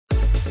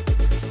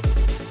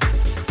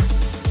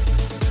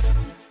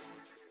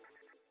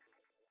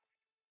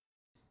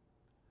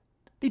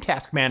The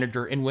Task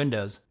Manager in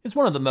Windows is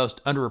one of the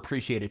most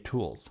underappreciated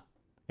tools.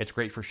 It's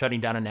great for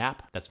shutting down an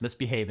app that's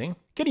misbehaving,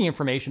 getting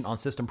information on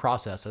system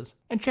processes,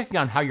 and checking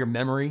on how your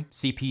memory,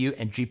 CPU,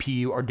 and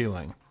GPU are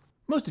doing.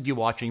 Most of you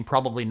watching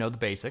probably know the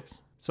basics,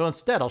 so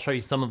instead I'll show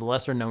you some of the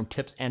lesser known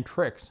tips and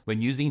tricks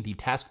when using the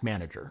Task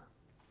Manager.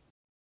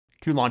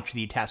 To launch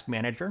the Task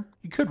Manager,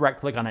 you could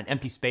right-click on an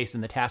empty space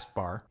in the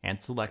taskbar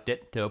and select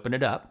it to open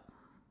it up.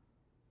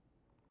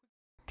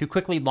 To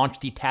quickly launch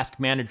the Task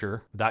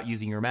Manager without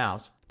using your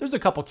mouse, there's a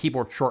couple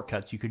keyboard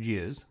shortcuts you could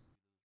use.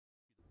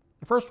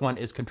 The first one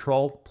is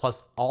Control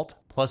plus Alt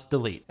plus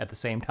Delete at the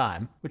same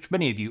time, which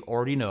many of you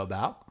already know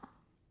about.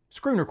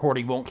 Screen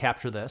recording won't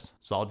capture this,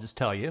 so I'll just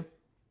tell you.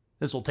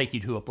 This will take you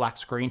to a black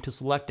screen to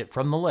select it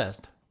from the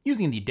list,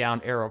 using the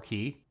down arrow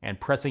key and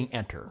pressing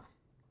Enter.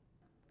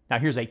 Now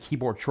here's a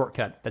keyboard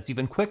shortcut that's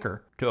even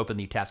quicker to open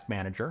the Task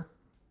Manager.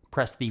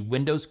 Press the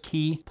Windows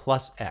key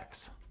plus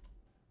X.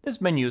 This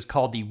menu is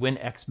called the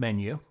WinX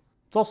menu.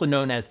 It's also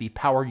known as the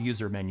Power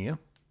User menu.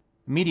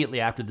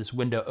 Immediately after this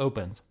window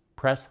opens,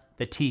 press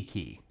the T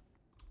key.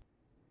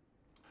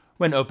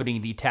 When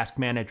opening the Task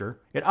Manager,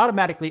 it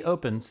automatically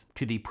opens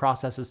to the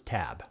Processes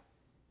tab.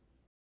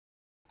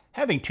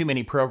 Having too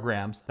many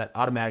programs that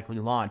automatically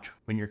launch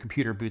when your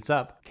computer boots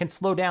up can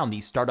slow down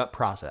the startup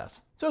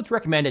process, so it's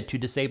recommended to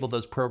disable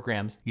those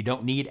programs you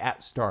don't need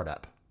at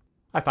startup.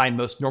 I find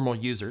most normal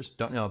users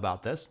don't know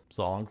about this,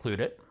 so I'll include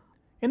it.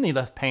 In the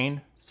left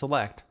pane,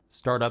 select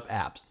Startup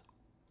Apps.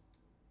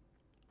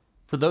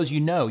 For those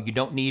you know you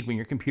don't need when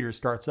your computer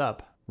starts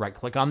up,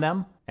 right-click on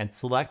them and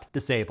select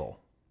Disable.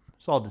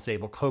 So I'll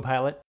disable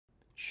Copilot,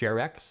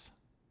 ShareX,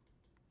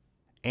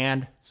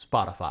 and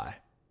Spotify.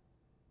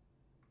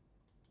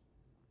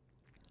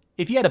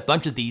 If you had a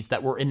bunch of these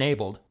that were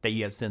enabled that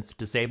you have since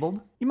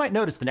disabled, you might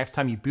notice the next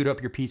time you boot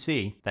up your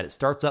PC that it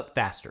starts up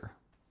faster.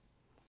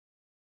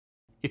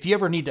 If you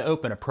ever need to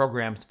open a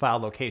program's file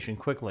location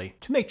quickly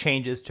to make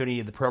changes to any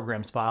of the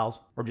program's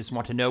files, or just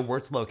want to know where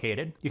it's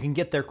located, you can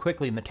get there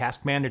quickly in the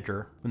Task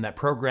Manager when that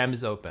program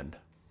is opened.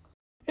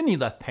 In the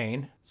left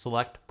pane,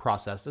 select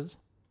Processes.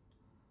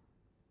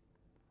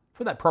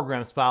 For that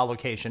program's file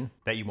location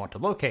that you want to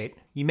locate,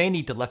 you may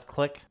need to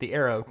left-click the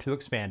arrow to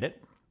expand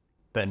it,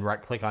 then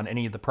right-click on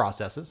any of the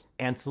processes,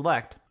 and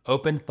select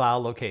Open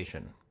File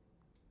Location.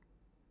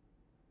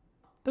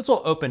 This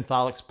will open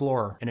File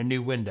Explorer in a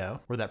new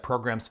window where that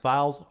program's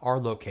files are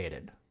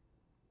located.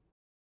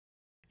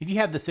 If you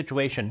have the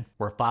situation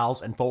where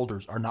files and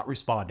folders are not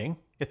responding,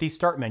 if the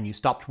Start menu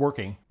stopped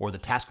working, or the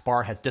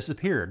taskbar has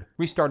disappeared,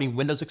 restarting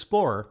Windows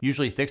Explorer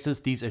usually fixes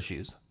these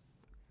issues.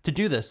 To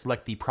do this,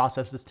 select the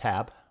Processes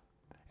tab,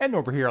 and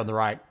over here on the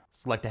right,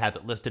 select to have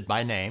it listed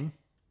by name.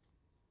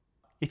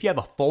 If you have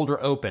a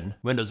folder open,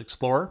 Windows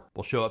Explorer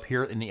will show up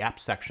here in the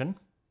Apps section.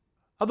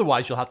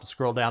 Otherwise, you'll have to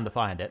scroll down to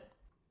find it.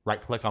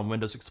 Right-click on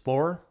Windows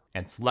Explorer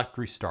and select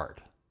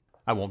Restart.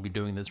 I won't be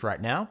doing this right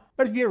now,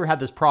 but if you ever had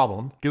this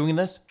problem, doing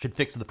this should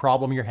fix the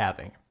problem you're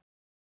having.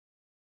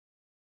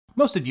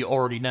 Most of you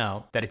already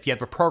know that if you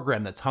have a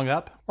program that's hung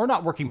up or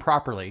not working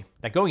properly,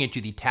 that going into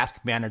the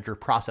Task Manager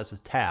Processes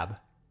tab,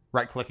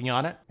 right-clicking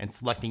on it and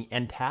selecting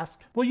End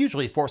Task will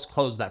usually force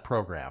close that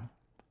program.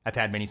 I've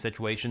had many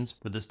situations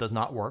where this does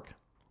not work.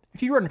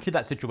 If you run into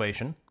that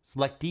situation,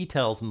 select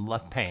Details in the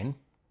left pane.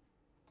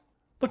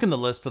 Look in the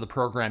list for the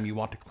program you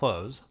want to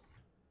close.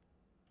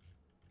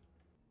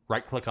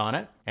 Right-click on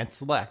it and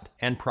select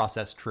End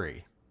Process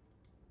Tree.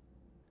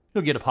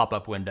 You'll get a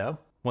pop-up window.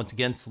 Once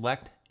again,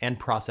 select End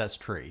Process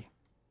Tree.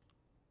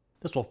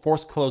 This will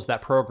force close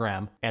that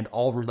program and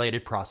all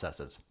related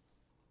processes.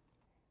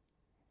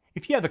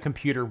 If you have a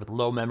computer with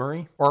low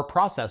memory or a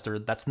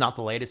processor that's not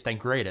the latest and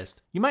greatest,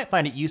 you might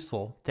find it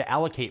useful to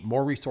allocate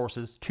more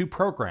resources to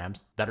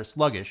programs that are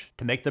sluggish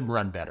to make them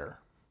run better.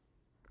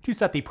 To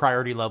set the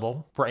priority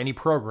level for any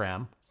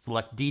program,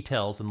 select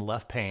Details in the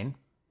left pane.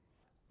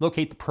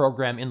 Locate the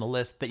program in the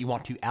list that you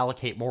want to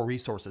allocate more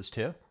resources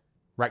to.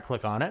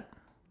 Right-click on it.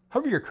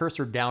 Hover your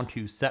cursor down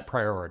to Set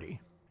Priority.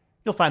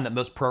 You'll find that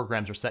most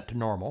programs are set to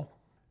normal.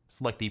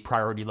 Select the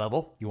priority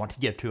level you want to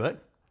give to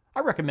it. I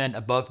recommend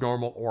above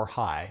normal or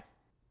high.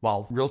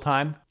 While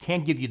real-time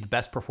can give you the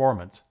best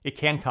performance, it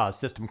can cause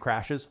system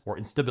crashes or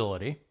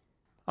instability.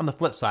 On the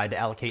flip side, to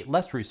allocate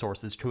less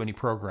resources to any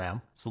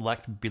program,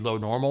 select below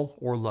normal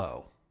or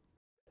low.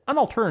 An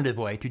alternative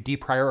way to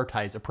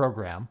deprioritize a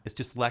program is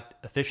to select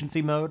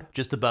Efficiency Mode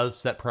just above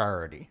Set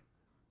Priority.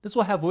 This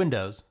will have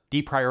Windows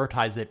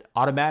deprioritize it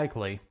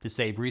automatically to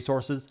save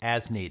resources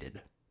as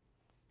needed.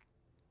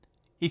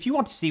 If you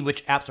want to see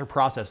which apps or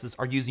processes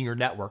are using your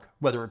network,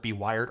 whether it be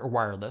wired or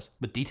wireless,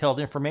 with detailed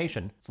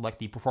information, select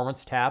the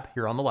Performance tab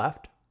here on the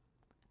left.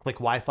 Click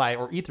Wi-Fi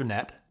or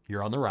Ethernet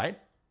here on the right.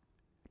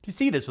 To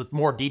see this with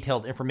more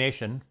detailed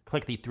information,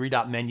 click the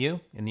three-dot menu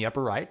in the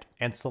upper right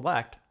and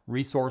select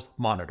Resource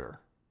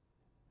Monitor.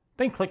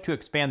 Then click to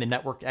expand the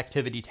Network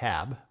Activity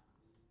tab.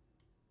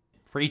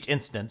 For each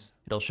instance,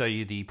 it'll show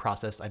you the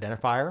process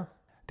identifier,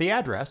 the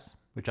address,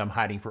 which I'm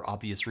hiding for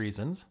obvious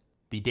reasons,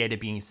 the data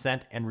being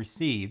sent and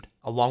received,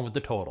 along with the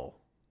total.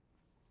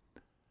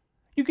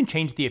 You can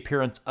change the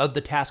appearance of the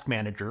task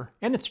manager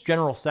and its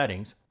general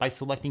settings by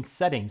selecting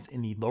Settings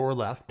in the lower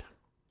left.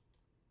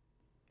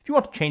 If you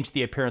want to change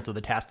the appearance of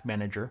the task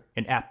manager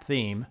in App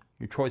Theme,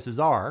 your choices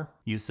are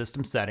Use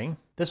System Setting.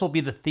 This will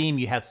be the theme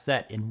you have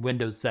set in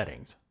Windows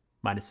settings.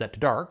 Mine is set to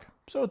dark,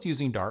 so it's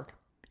using dark.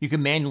 You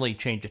can manually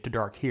change it to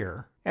dark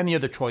here, and the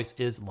other choice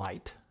is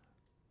light.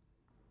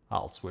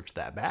 I'll switch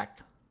that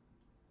back.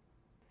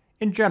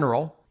 In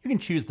general, you can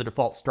choose the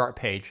default start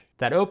page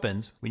that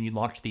opens when you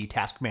launch the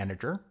task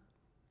manager.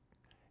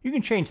 You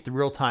can change the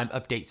real-time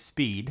update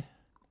speed.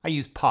 I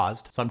use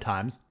paused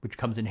sometimes, which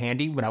comes in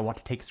handy when I want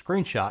to take a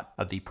screenshot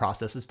of the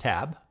Processes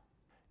tab.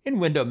 In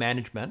window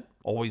management,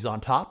 always on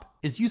top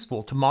is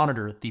useful to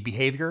monitor the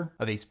behavior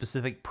of a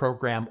specific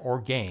program or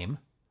game.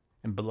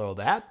 And below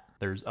that,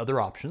 there's other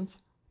options.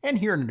 And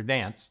here in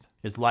advanced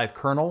is live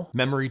kernel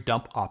memory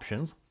dump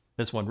options.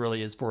 This one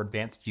really is for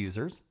advanced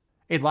users.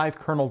 A live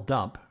kernel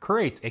dump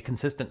creates a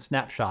consistent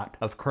snapshot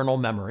of kernel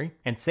memory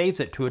and saves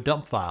it to a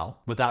dump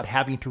file without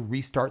having to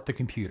restart the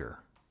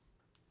computer.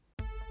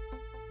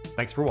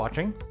 Thanks for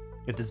watching.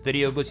 If this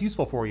video was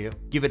useful for you,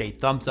 give it a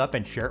thumbs up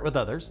and share it with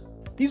others.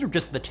 These are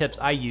just the tips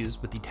I use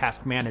with the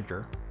task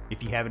manager.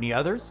 If you have any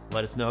others,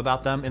 let us know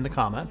about them in the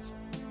comments.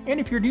 And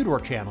if you're new to our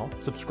channel,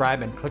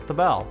 subscribe and click the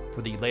bell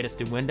for the latest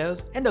in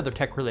Windows and other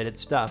tech-related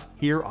stuff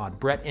here on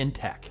Brett in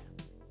Tech.